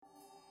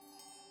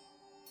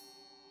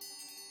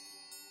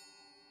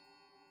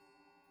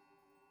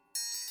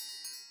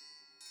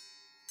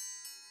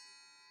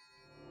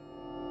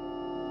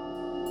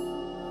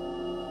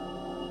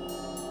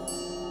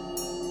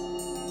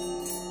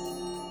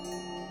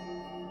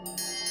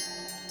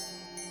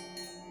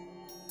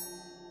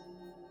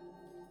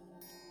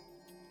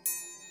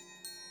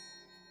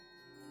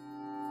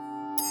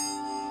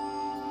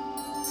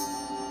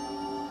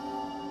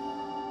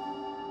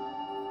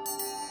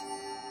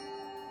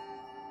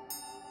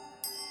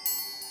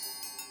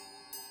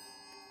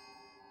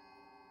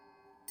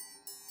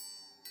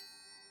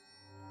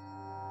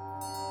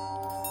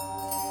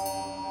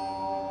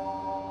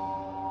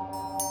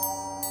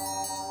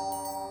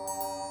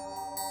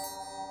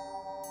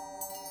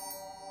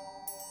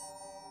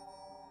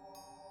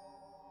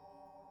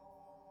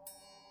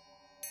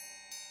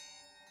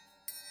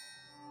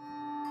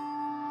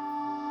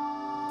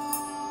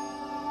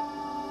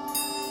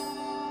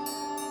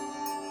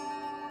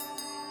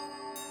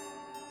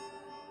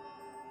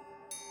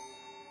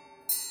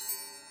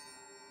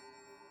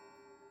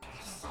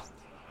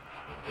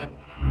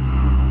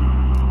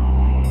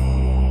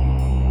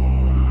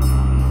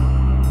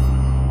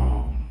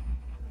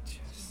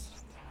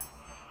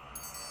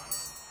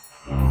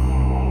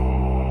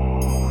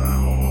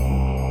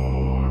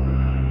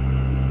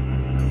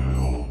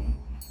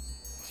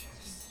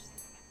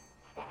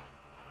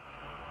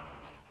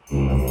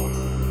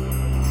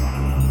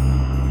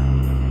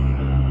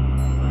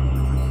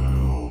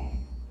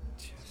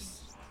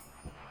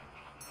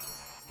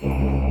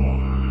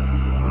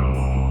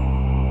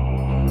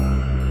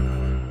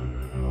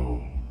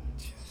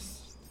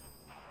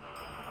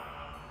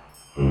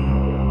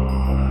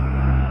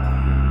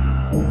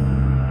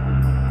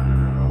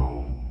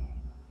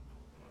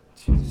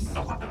Tschüss.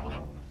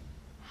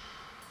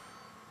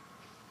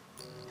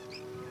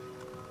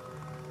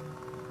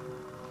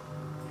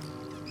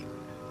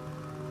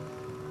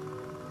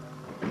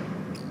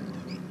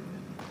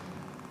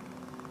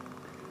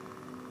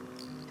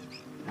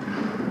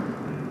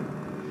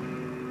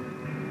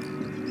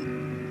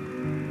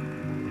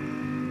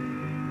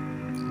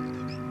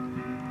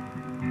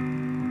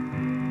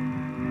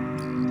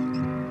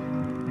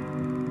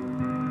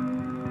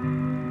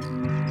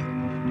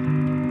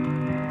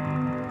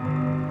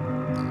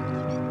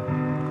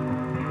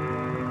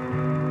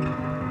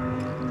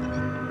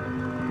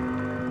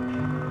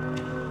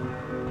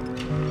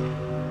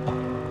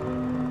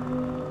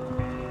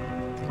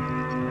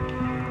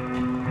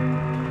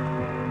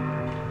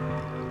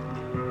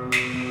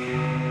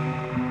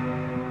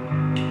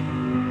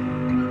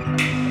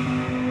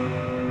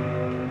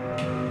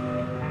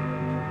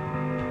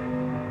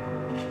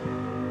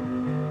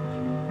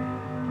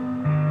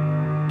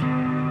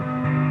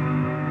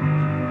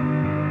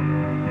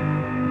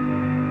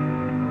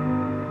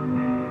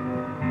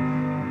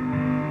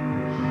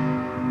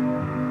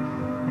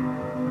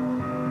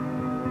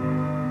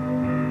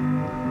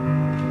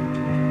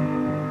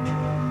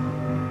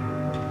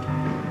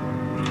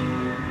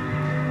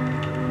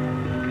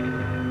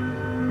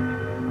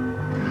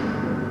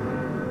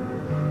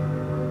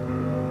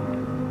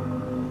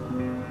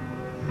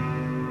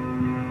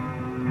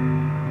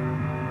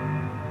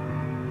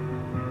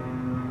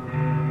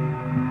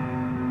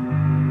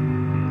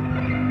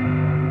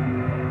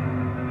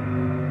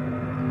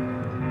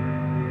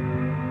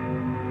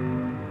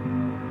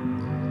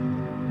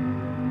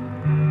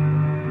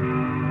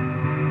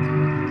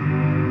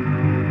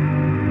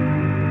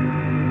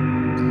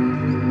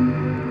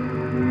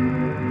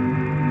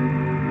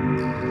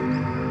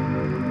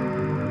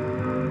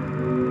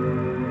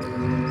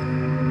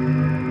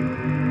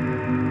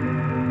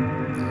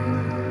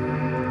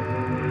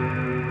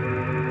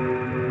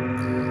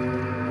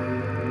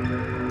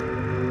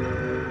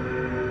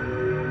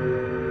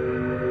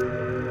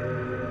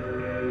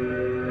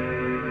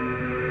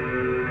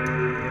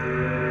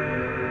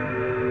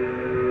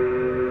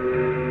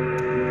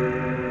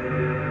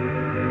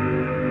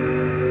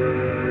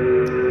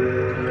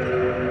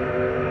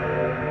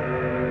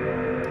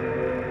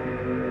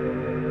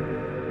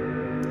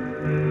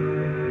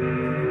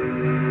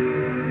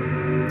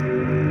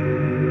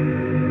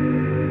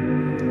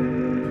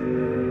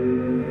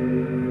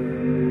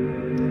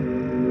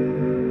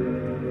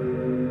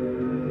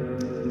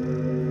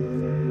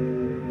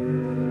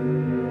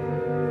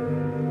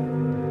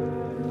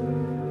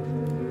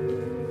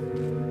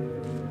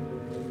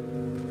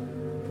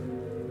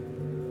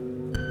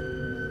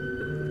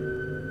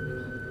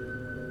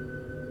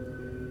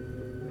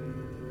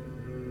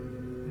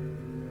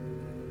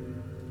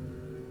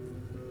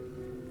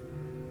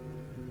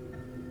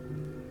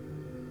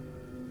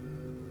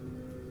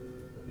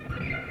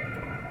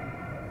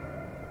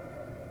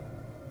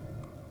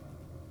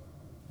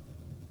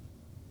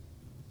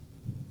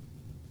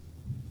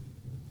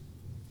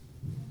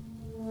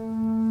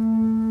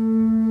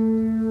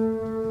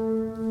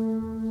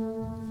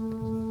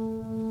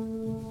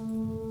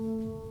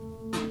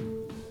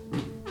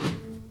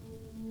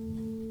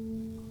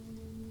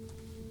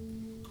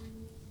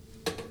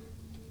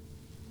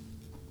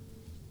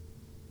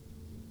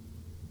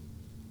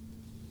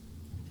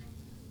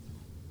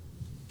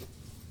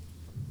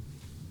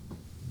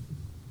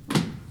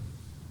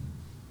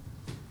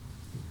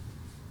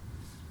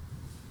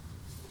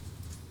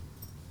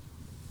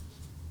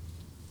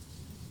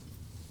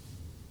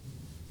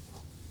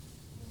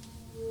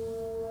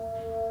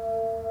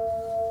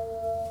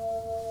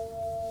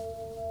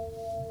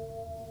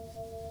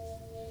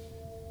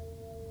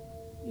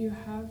 You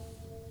have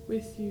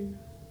with you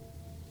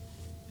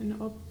an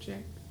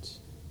object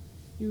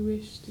you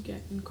wish to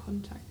get in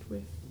contact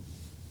with.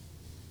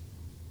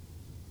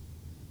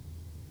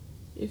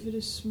 If it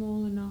is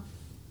small enough,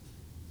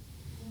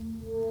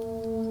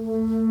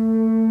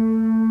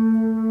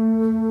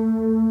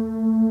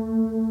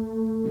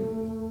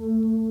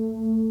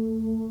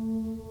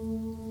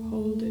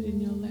 hold it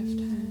in your left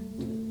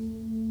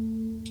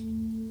hand.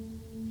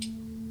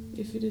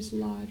 If it is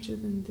larger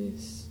than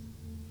this,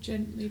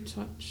 gently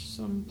touch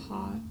some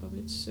part of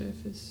its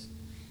surface.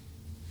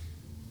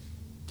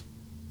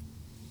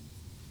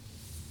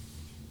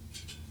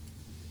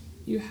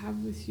 You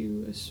have with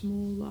you a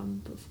small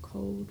lump of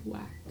cold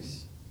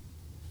wax.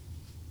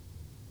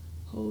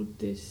 Hold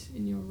this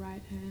in your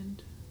right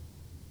hand.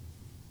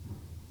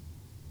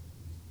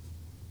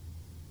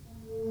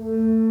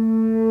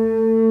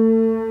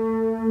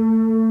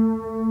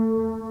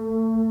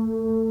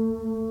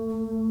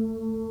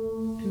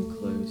 And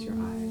close your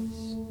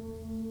eyes.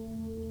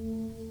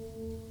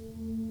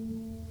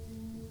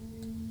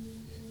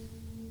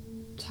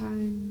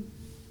 Time.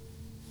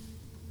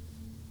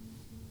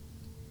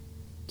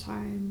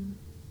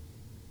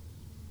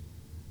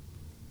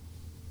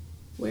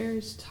 Where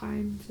is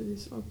time for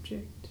this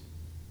object?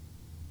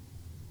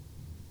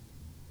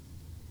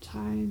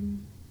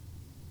 Time,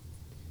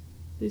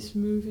 this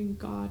moving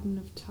garden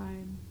of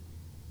time.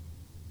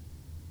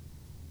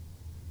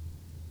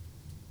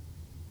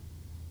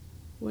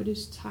 What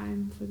is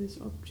time for this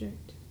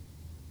object?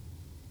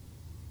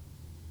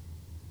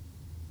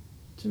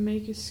 To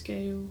make a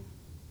scale,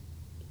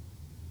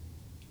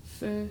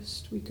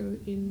 first we go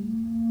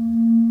in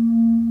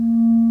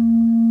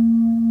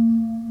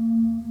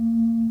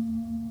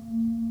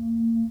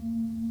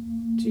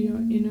to your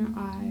inner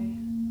eye,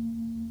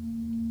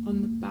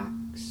 on the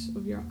backs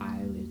of your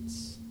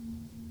eyelids.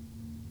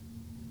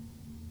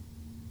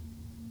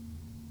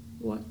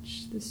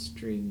 Watch the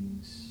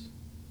strings.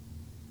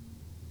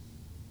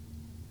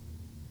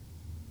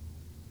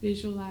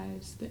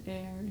 Visualize the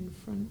air in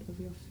front of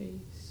your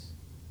face.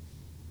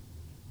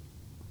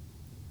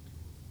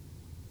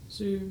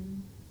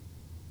 Zoom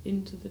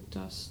into the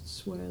dust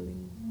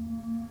swirling.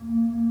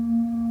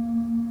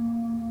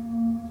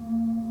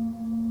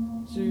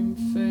 Zoom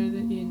further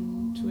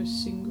in to a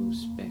single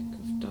speck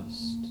of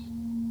dust.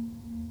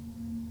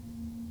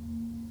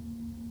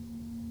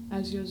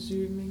 As you're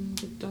zooming,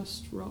 the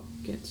dust rock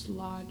gets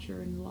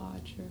larger and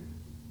larger.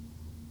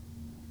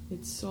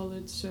 Its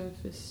solid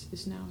surface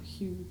is now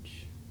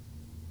huge,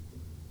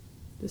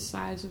 the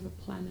size of a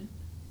planet.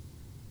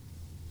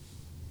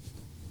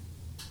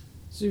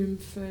 Zoom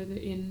further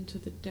into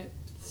the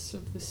depths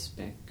of the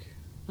speck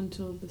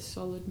until the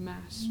solid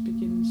mass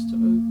begins to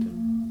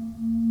open.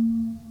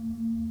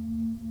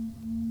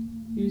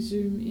 You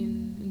zoom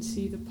in and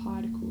see the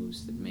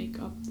particles that make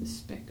up the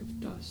speck of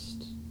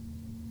dust.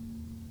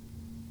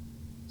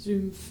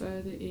 Zoom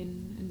further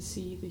in and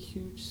see the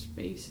huge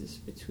spaces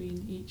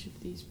between each of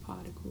these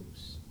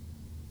particles.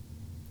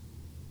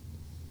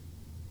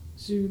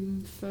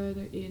 Zoom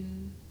further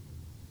in,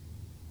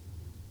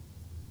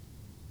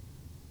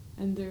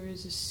 and there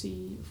is a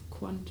sea of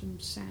quantum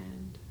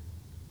sand.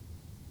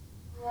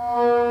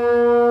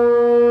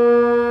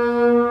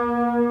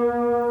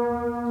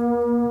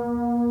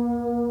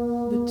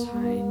 The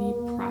tiny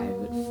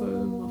private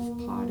foam of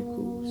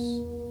particles.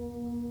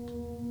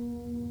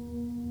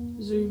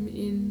 Zoom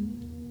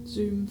in,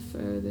 zoom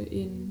further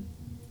in.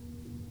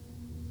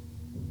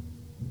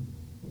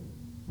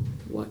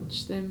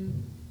 Watch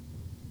them.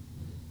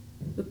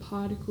 The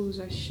particles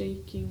are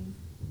shaking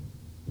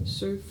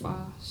so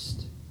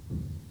fast.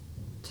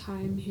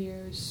 Time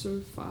here is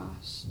so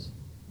fast.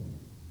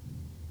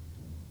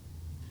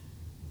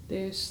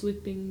 They are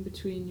slipping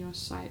between your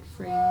sight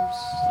frames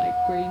like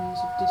grains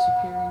of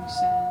disappearing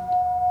sand.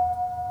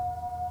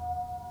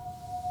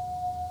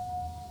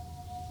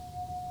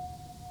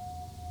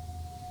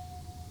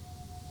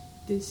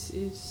 This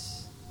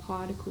is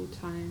particle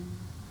time,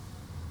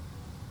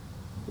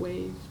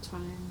 wave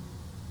time.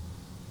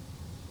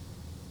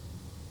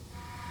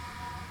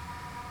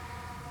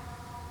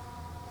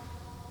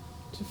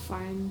 To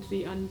find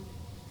the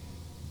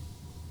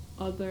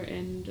other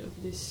end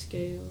of this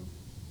scale,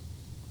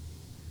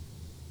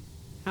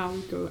 how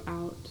we go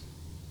out.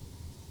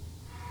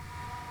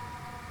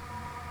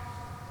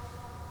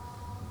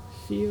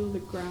 Feel the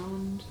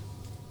ground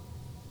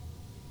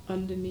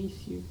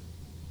underneath you.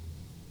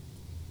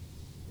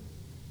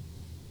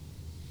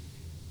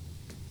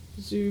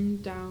 Zoom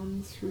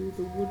down through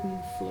the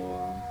wooden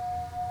floor,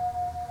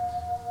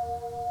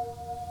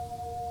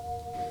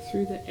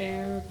 through the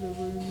air of the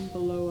room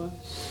below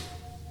us,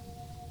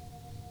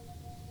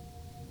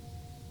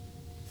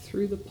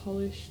 through the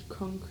polished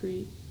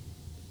concrete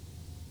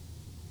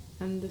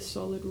and the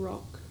solid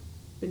rock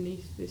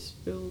beneath this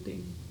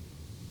building.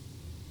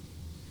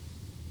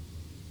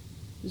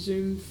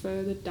 Zoom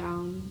further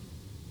down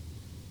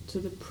to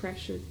the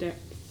pressure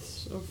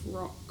depths of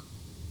rock,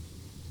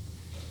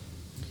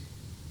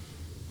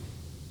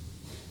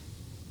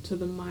 to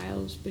the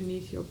miles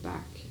beneath your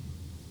back.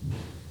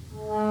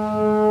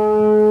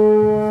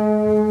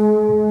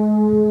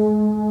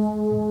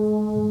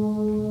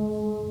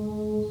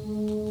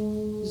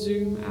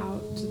 Zoom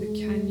out to the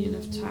canyon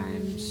of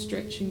time,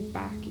 stretching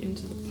back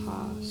into the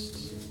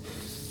past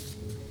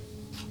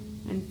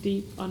and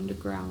deep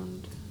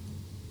underground,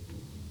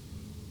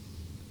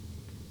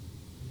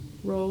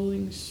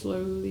 rolling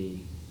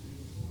slowly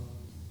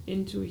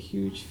into a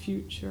huge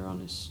future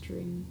on a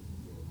string,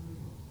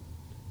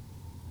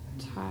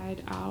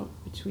 tied out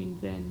between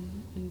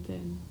then and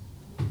then.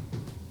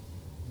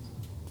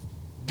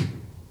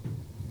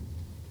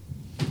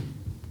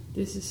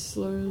 This is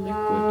slow liquid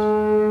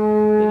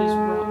that is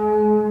rock,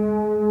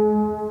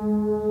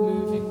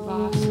 moving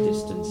vast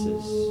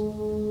distances,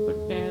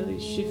 but barely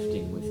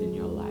shifting within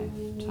your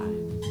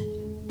lifetime.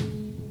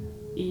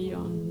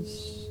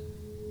 Eons,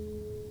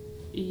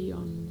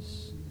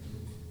 eons,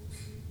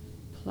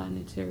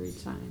 planetary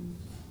time.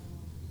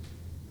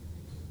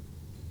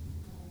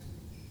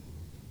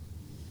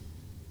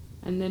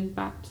 And then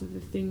back to the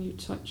thing you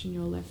touch in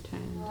your left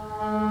hand.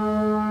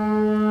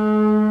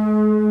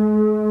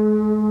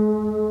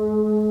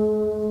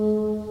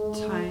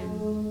 Time.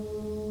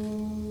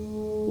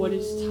 What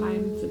is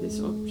time for this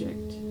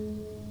object?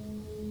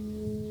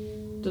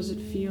 Does it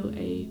feel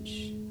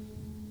age?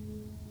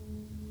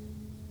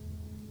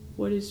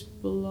 What is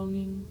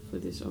belonging for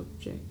this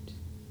object?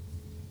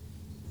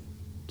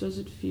 Does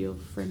it feel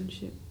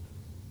friendship?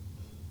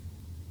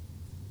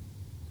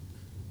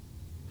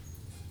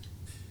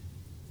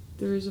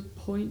 There is a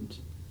point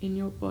in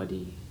your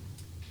body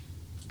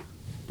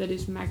that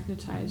is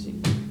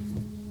magnetizing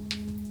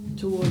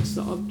towards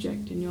the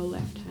object in your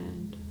left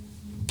hand.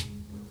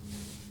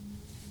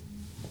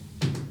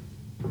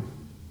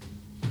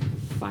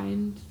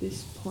 Find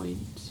this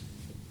point.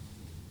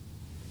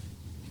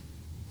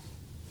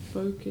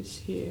 Focus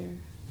here.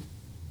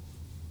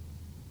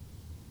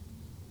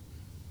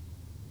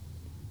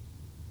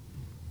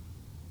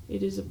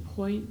 It is a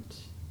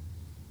point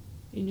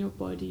in your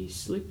body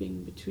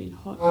slipping between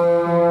hot and cold.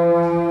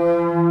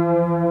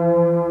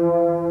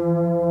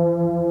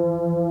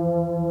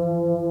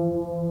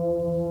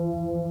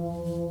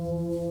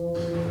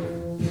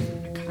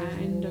 A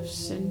kind of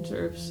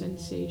center of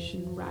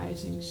sensation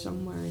rising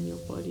somewhere in your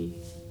body.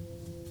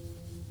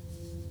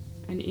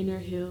 An inner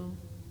hill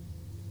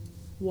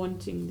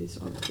wanting this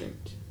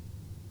object.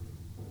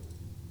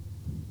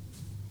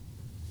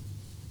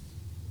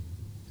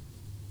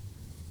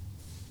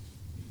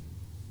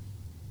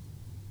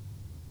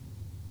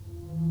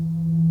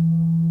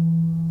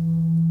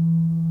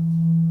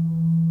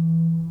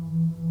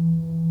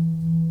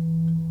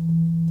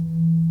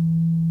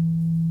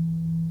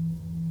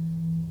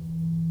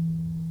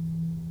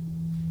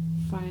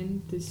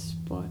 Find this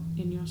spot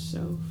in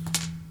yourself.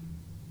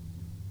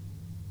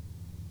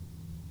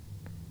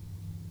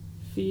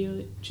 Feel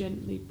it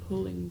gently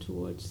pulling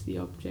towards the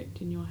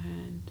object in your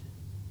hand.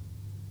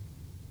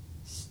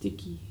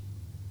 Sticky.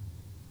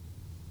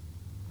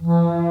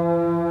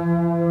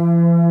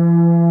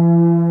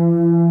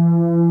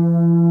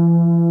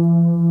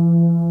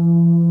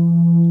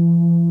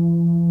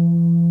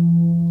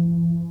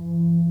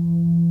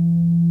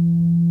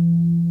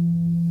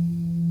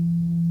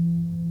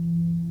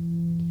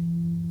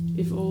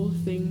 If all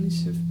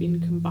things have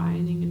been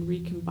combining and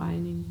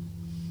recombining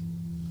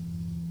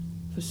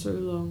for so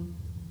long,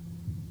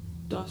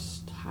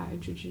 dust,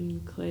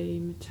 hydrogen, clay,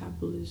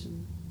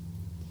 metabolism,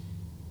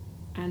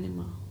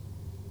 anima.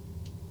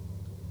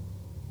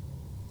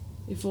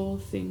 If all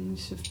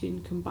things have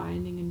been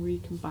combining and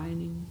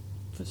recombining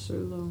for so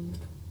long,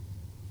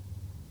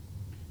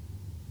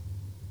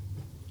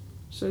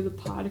 so the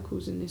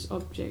particles in this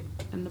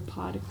object and the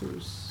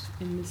particles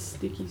in this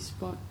sticky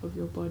spot of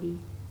your body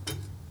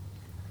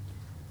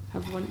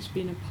have once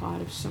been a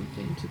part of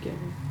something together.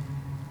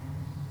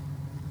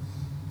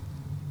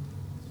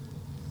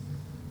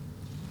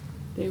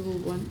 They were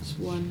once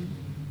one.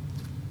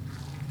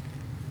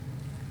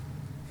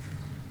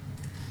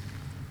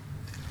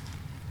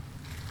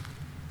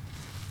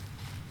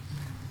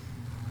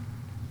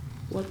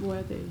 What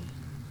were they?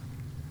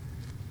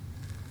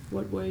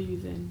 What were you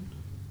then?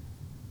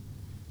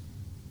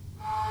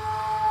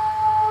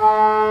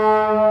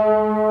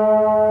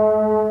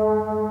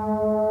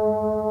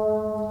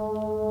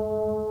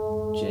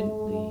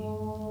 Gently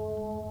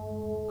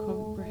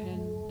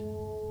comprehend.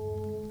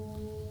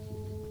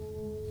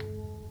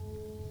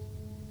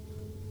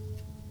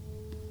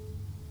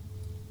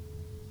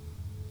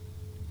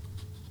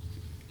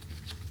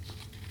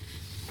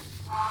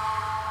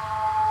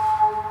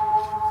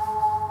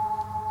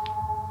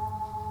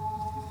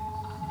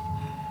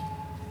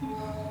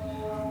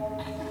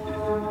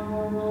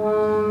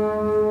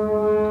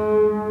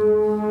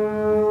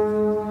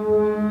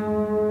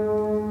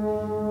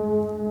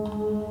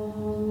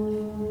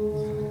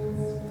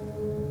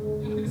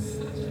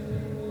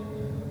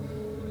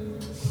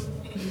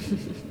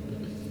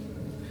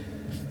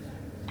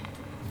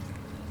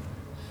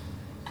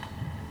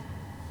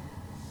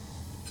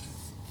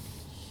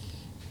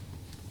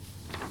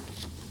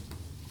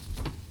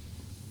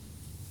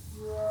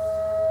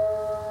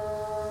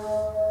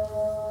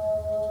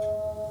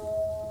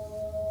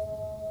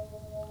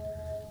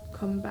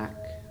 Come back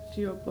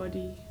to your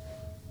body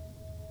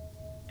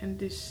and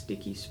this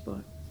sticky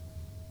spot.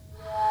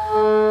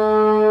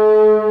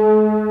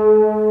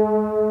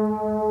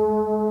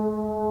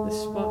 The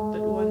spot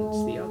that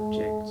wants the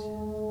object.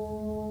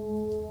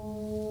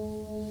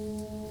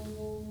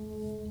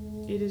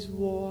 It is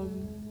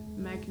warm,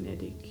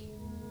 magnetic.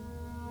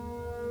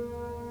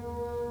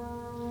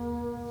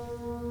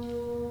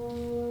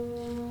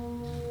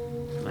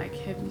 Like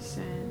heavy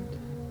sand.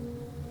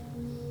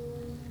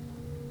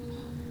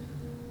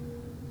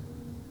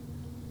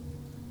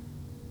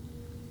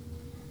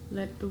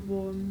 Let the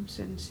warm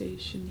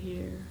sensation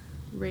here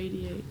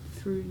radiate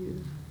through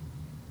you,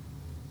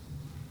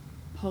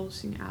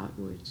 pulsing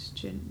outwards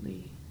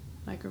gently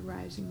like a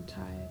rising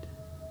tide.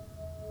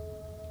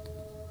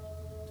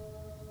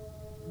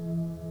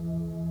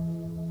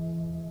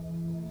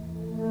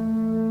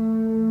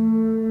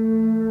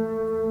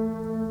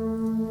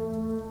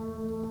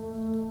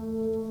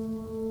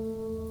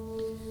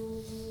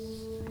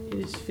 It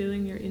is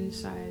filling your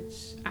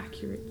insides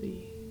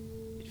accurately.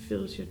 It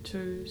fills your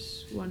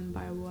toes one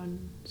by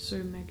one, so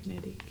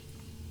magnetic.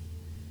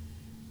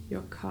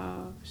 Your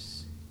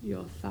calves,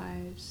 your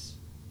thighs,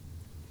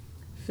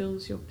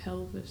 fills your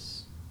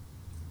pelvis,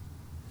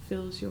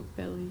 fills your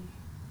belly,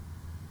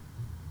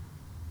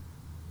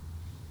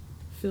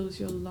 fills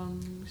your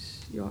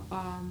lungs, your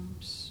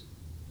arms,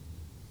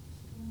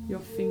 your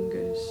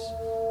fingers,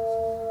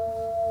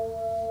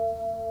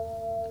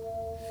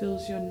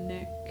 fills your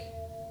neck,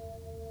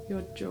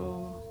 your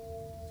jaw,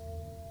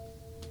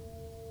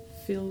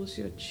 fills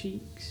your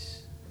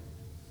cheeks,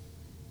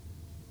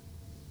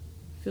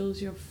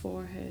 fills your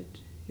forehead,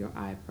 your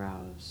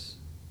eyebrows,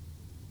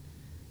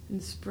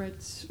 and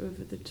spreads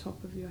over the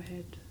top of your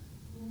head.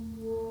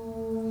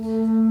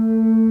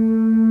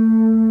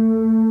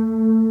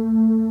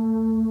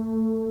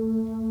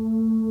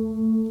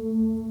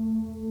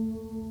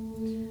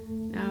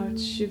 Now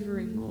it's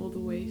shivering all the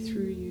way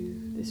through you,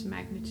 this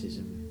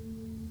magnetism.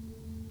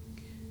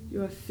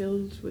 You are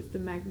filled with the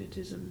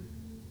magnetism,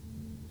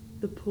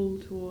 the pull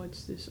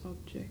towards this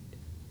object.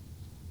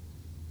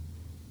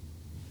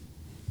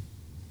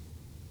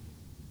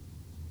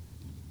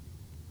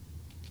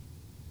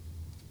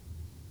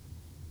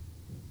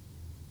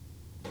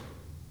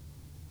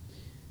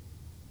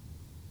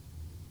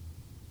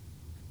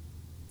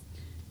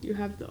 You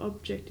have the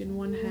object in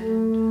one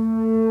hand,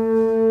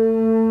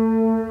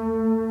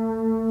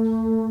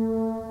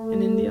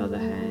 and in the other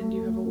hand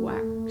you have a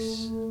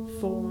wax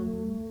form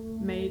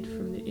made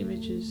from the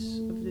images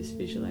of this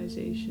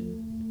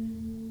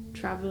visualization,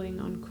 traveling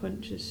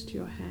unconscious to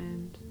your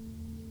hand,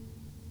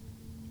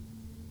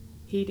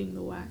 heating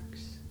the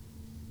wax.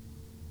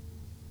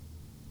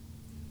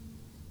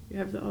 You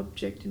have the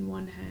object in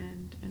one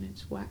hand and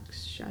its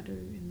wax shadow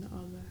in the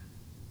other.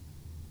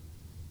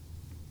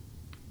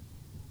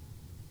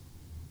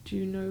 Do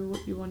you know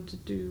what you want to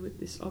do with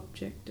this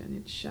object and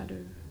its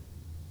shadow?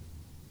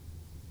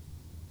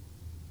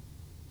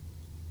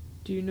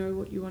 Do you know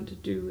what you want to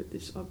do with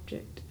this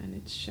object and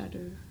its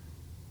shadow?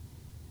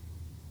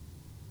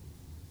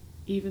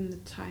 Even the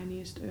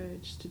tiniest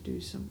urge to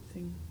do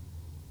something,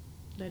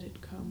 let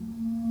it come.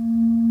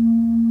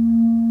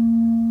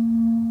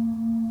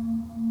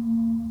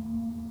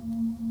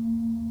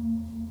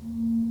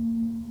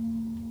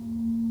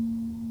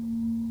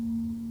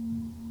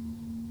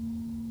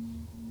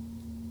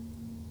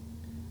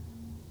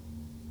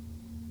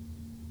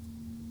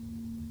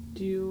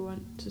 Do you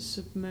want to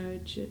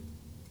submerge it,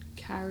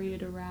 carry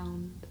it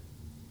around?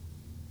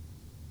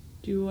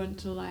 Do you want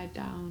to lie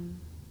down,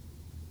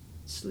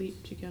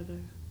 sleep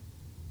together?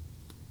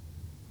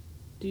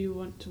 Do you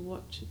want to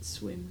watch it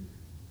swim?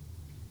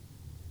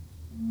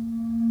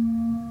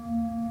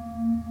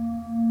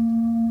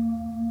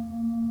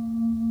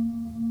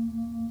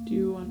 Do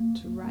you want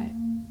to write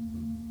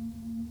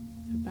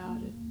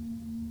about it?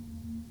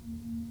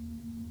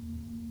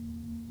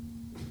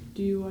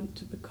 Do you want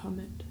to become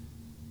it?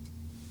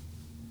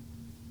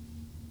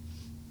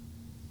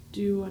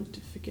 Do you want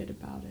to forget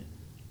about it?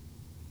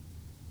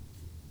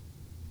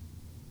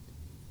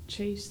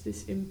 Chase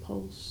this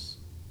impulse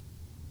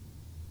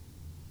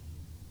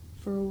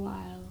for a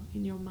while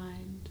in your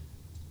mind.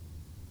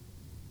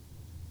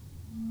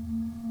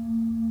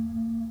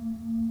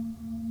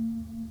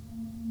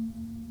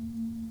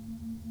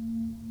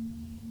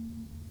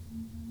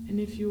 And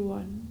if you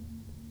want,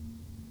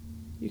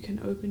 you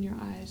can open your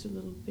eyes a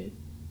little bit,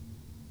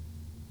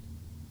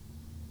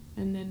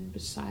 and then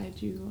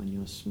beside you on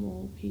your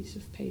small piece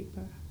of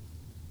paper,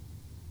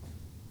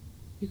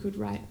 you could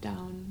write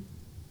down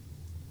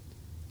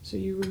so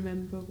you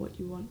remember what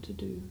you want to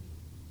do.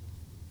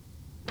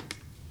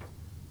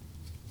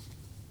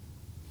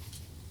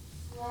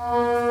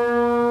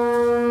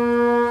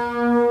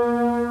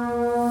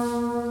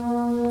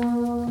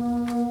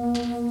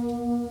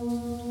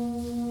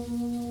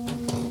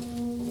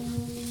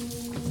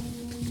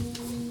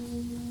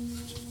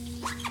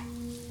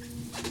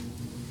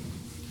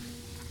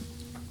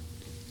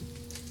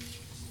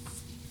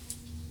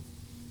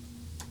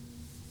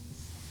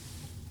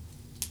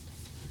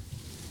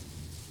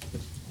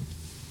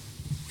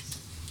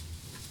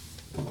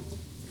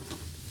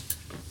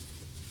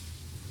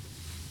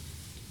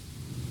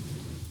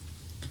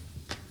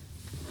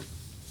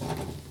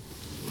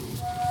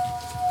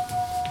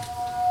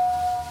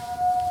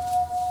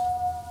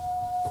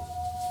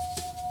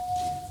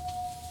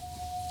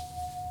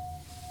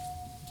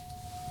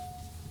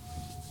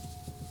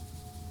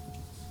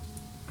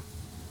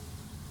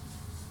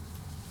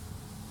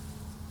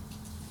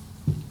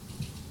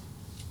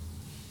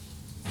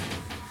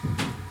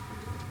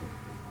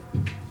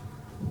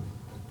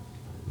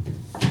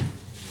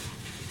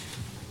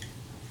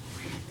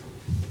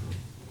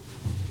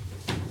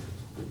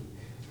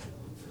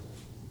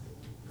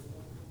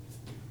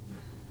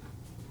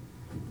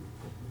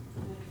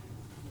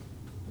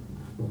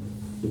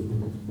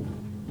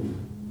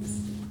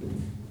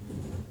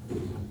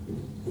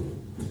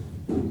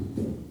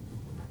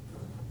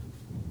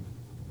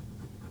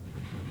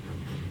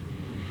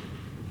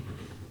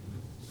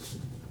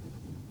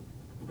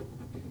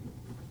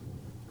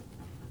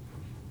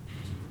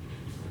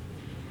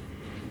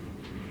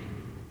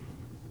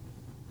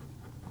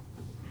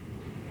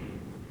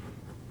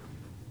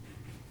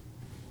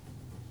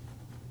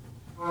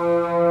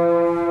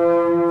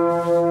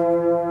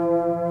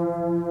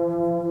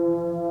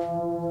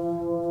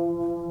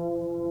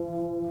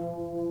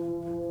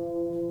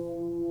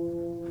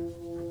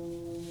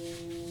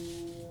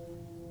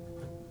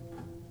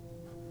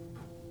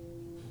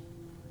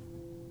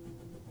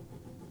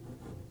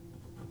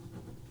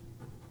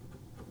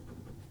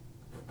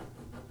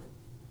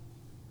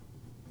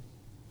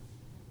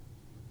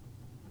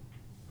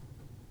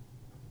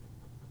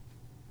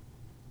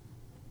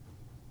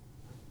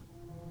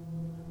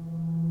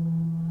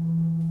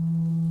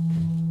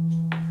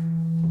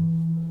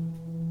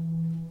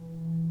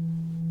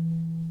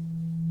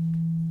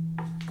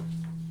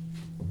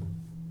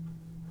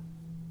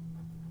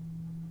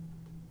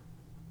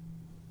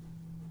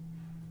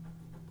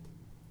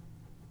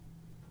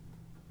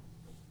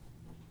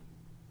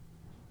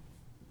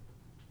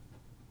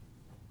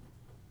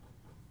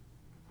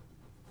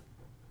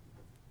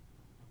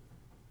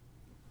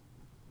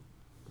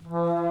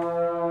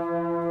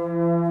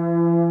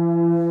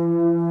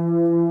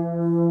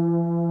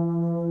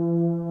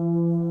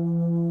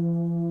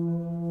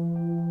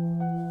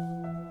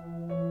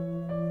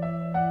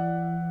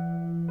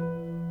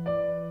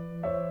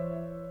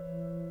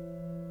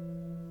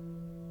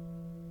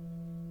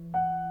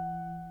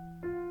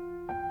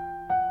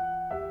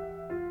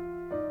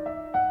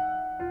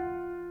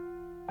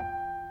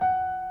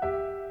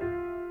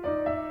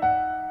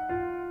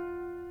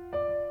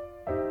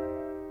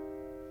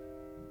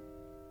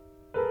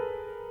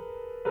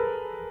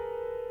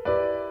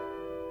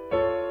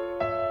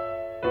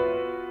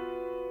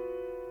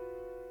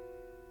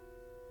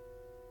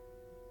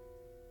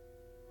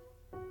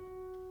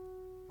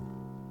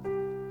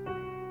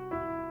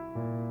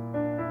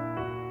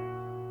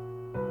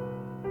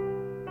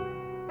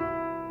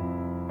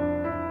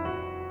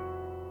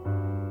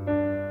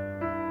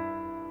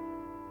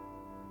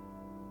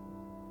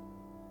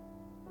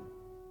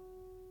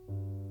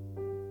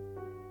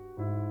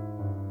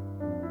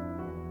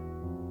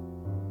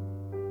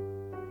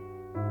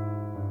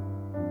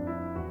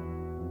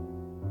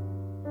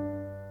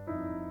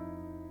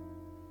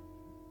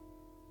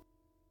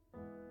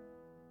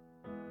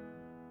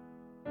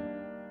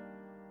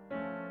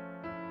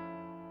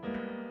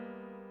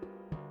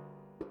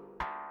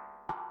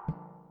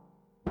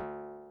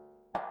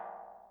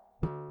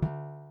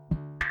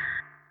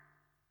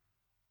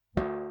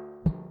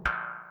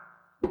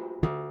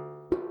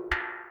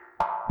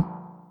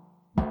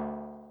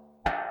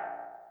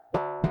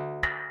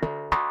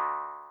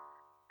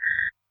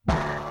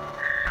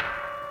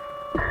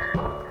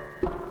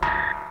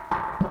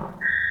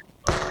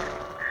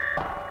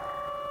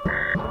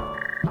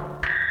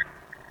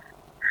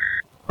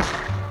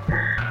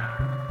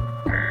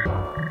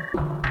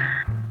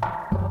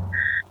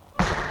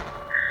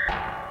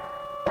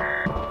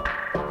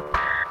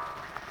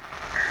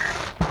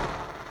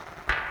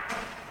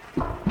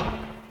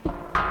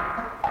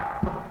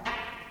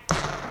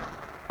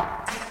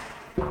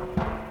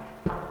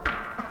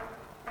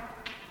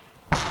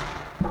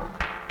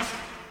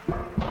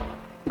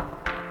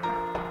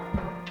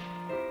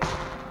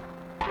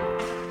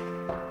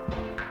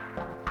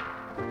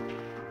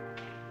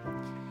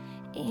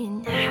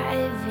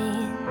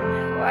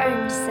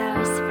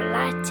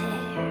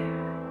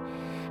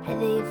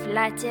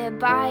 flattered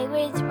by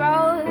with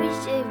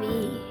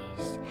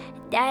rosaries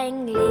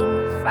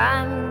dangling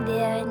from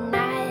their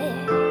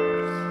necks.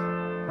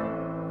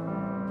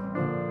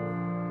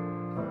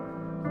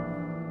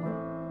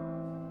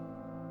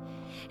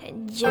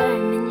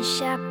 German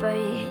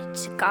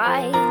shepherds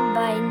guide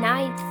by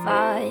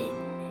nightfall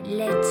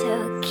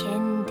little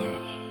kinder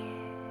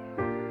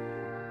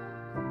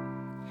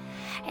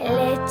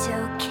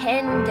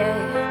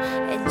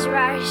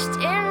dressed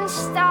in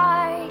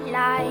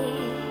starlight.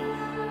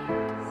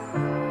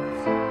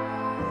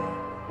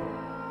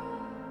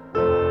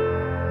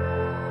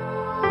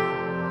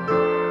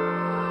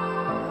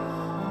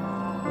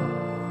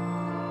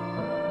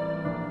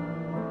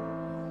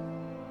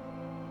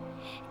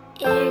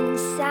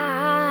 Inside,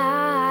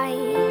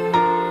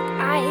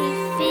 I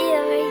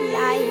feel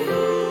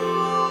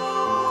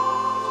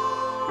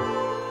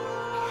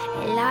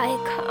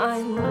like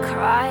I'm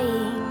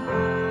crying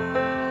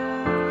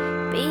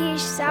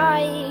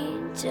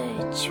beside a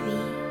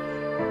tree.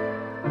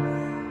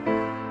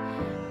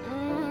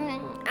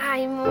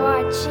 I'm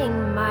watching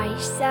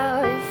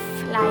myself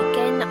like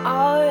an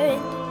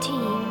old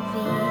TV.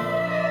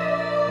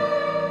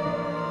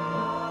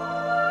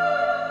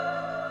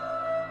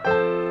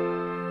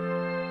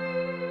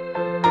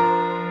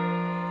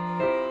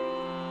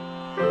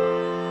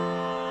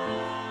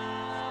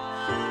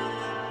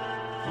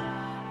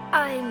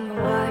 I'm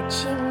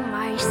watching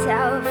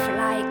myself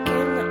like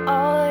an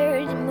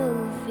old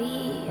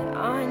movie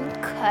on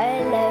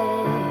color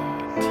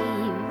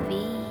TV.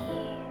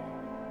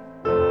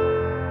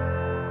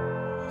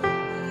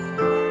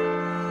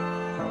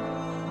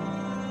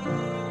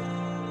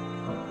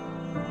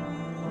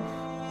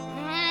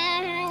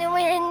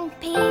 When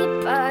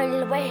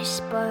people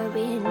whisper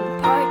in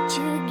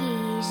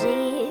Portuguese,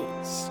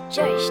 it's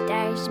just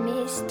as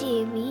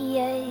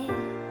mysterious.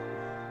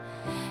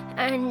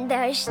 And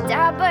the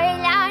stubble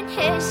on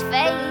his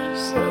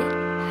face, it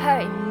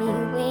hurt me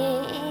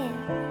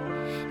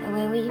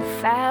when we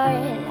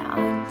fell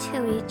onto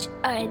each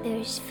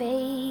other's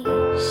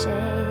faces.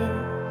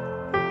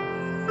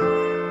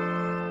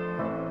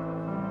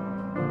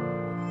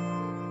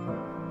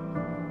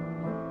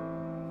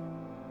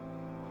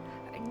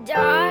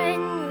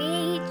 Done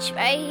me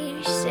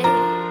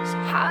traces,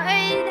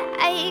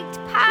 heart-ached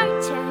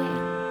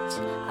patterns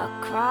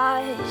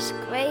across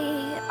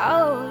grey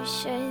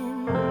oceans.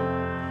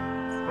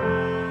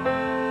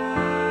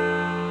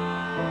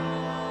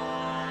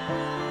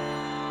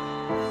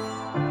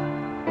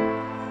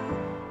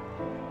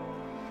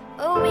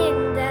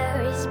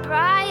 Windows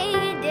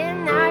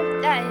brighten up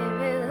the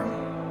room,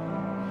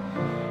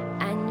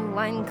 and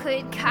one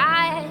could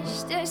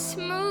cast a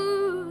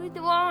smooth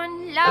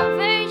one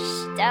lover's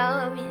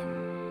stone.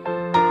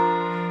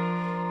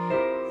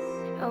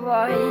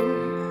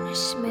 One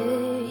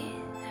smooth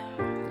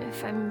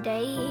from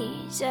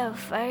days of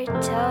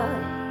fertile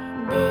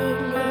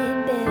deliberation.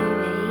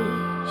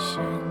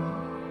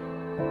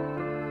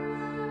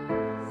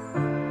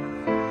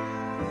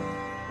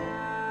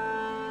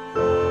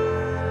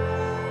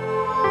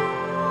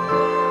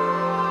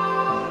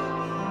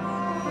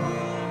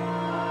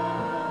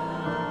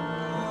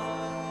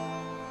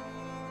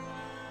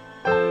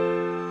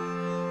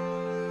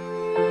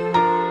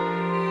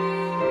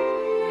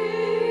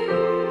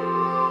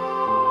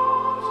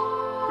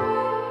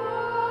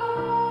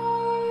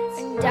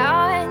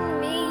 Done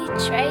me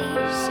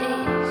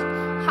traces,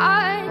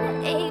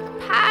 heartache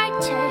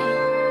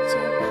patterns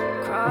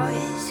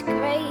across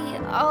grey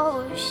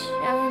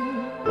ocean.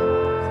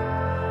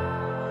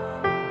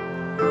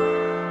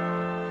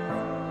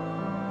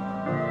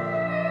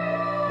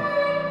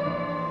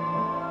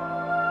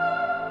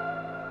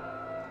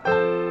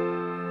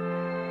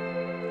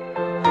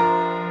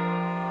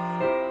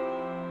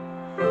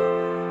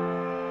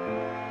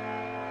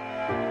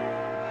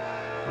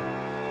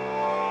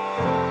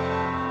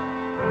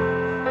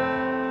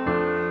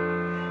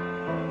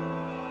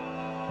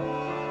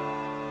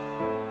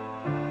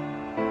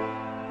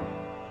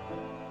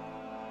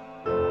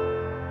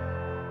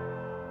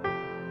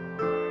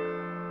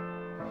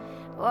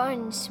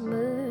 One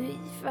smooth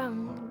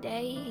from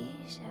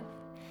days of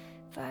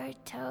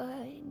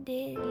fertile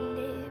deliberation.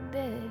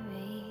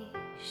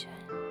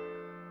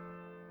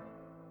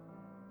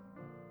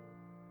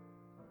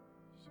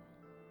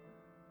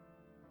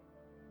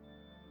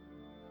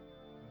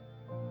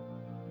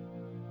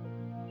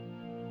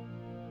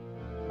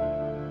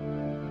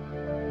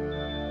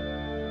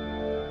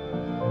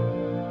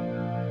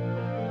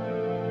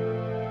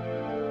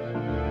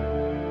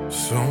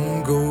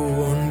 Some go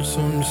on,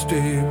 some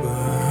stay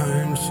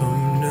behind,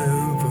 some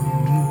never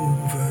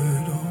move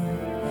at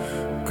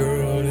all.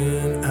 Girl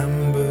in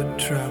amber,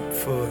 trapped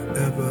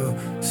forever,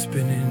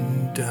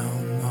 spinning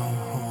down the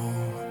hall.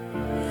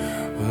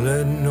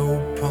 Let no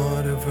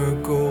part of her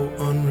go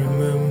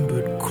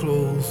unremembered,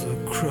 clothes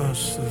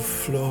across the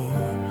floor.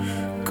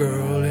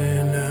 Girl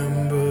in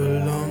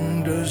amber,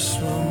 long does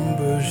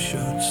slumber,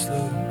 shuts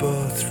the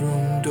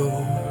bathroom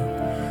door.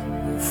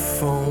 The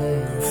phone,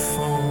 the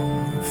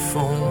phone, the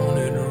phone,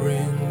 it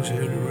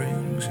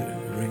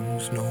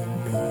rings no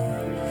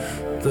more.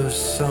 The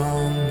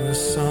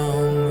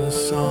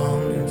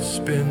song, it's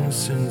been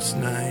since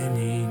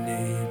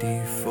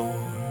 1984.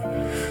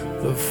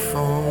 The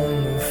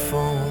phone,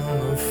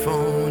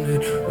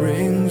 it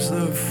rings,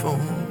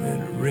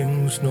 it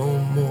rings no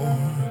more.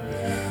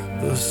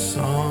 The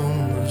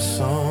song,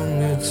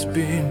 it's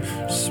been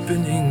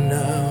spinning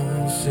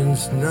now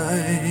since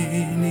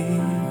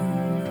 90.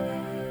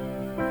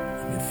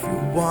 And if you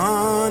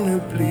wanna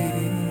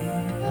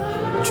bleed,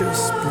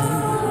 just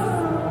bleed.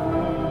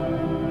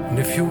 And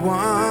if you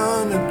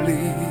wanna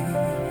bleed,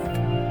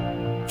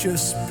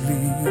 just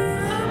bleed.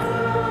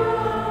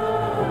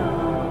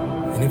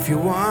 And if you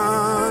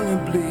wanna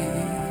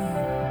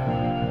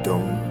bleed,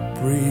 don't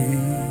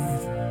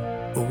breathe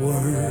a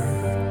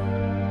word.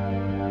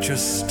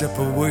 Just step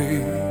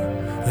away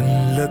and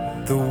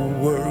let the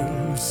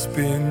world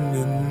spin.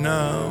 And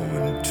now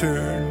and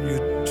turn,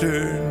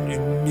 you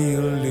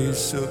kneel,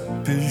 lace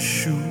up his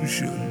shoes,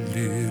 your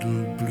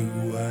little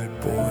blue-eyed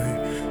boy.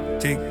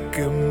 Take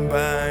him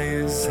by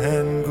his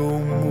hand, go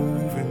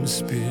moving,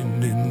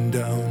 spinning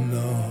down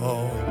the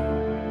hall.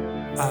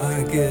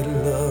 I get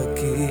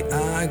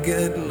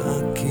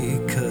lucky,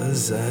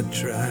 'cause I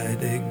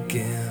tried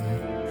again.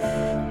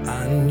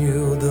 I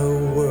knew the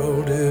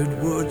world, it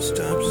would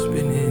stop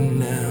spinning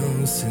now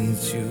since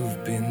you've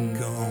been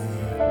gone.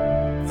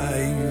 I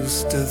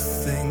used to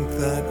think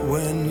that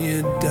when you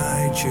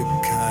died, you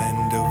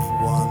kind of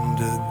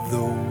wandered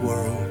the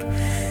world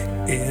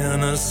in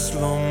a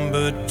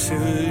slumber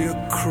till you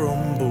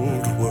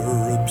crumbled,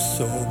 were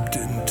absorbed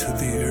into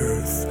the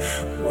earth.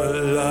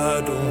 Well, I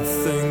don't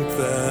think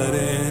that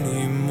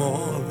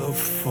anymore. The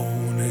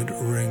phone, it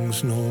rings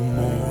no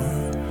more.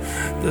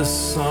 The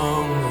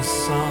song,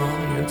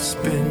 it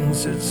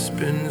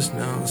spins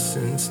now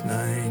since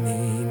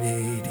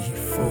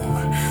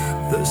 1984.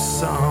 The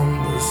song,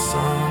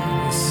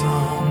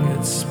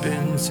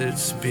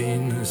 it's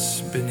been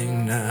spinning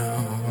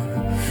now.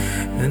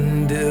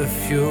 And if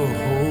you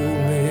hold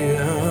me, I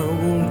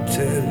will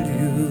tell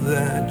you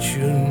that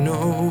you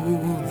know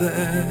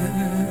that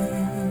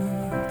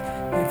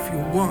if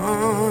you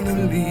wanna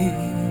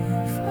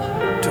leave,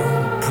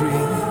 don't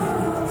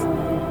breathe.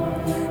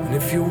 And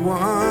if you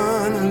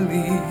wanna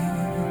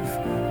leave,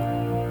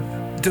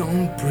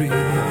 don't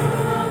breathe.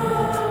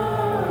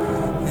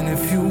 And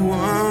if you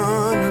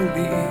wanna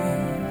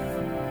leave,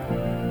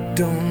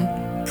 don't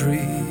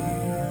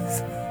breathe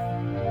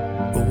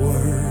a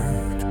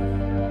word,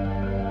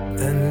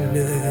 and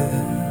let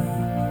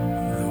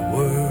the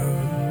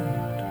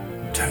world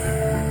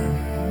turn.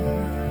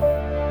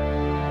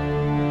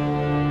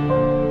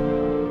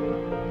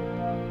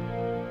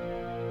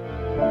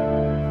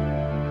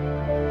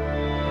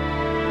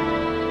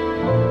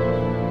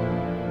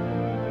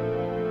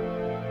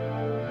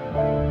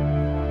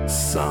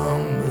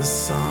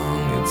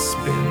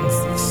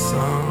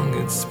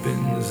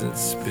 It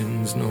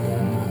spins no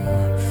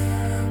more.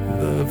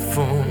 The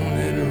phone,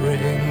 it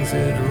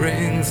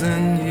rings,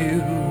 and you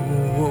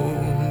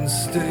won't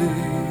stay.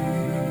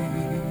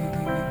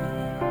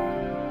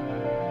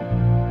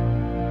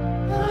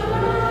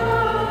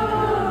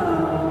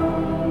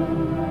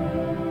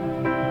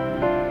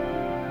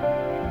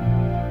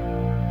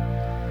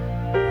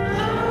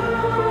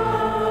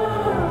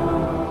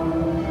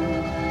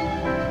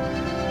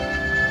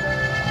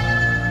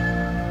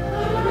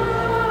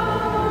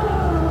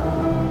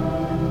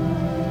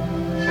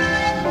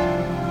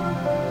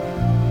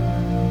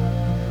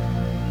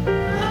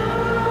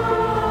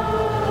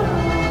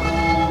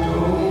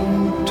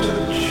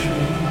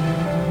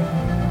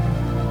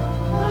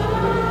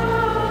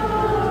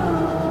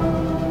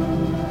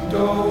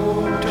 Don't